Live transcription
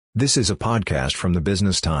This is a podcast from the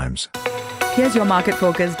Business Times. Here's your Market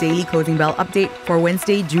Focus Daily Closing Bell update for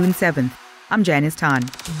Wednesday, June 7th. I'm Janice Tan.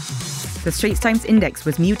 The Straits Times Index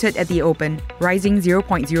was muted at the open, rising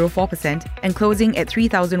 0.04% and closing at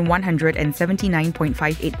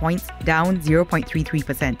 3,179.58 points, down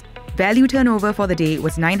 0.33%. Value turnover for the day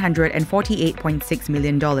was $948.6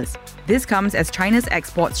 million. This comes as China's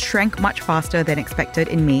exports shrank much faster than expected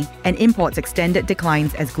in May, and imports extended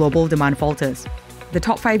declines as global demand falters. The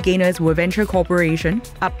top 5 gainers were Venture Corporation,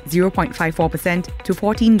 up 0.54% to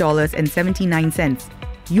 $14.79.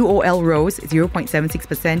 UOL rose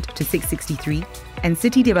 0.76% to $6.63, and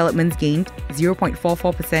City Developments gained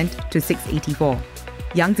 0.44% to $6.84.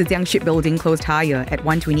 Yangzijiang Shipbuilding closed higher at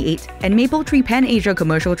 $128, and Mapletree Pan Asia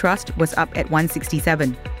Commercial Trust was up at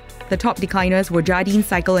 $167. The top decliners were Jardine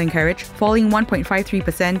Cycle & Carriage, falling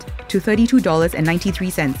 1.53% to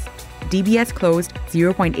 $32.93. DBS closed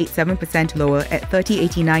 0.87% lower at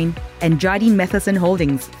 $30.89, and Jardine Matheson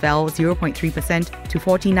Holdings fell 0.3% to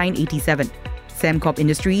 $49.87. Sembcorp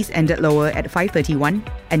Industries ended lower at $5.31,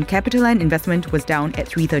 and CapitaLand Investment was down at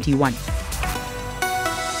 $3.31.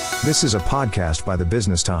 This is a podcast by the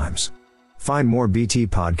Business Times. Find more BT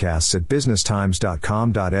podcasts at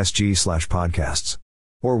businesstimes.com.sg/podcasts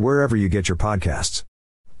or wherever you get your podcasts.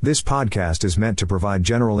 This podcast is meant to provide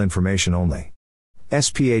general information only.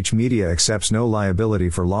 SPH Media accepts no liability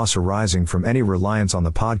for loss arising from any reliance on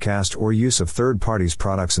the podcast or use of third parties'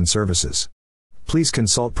 products and services. Please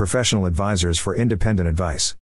consult professional advisors for independent advice.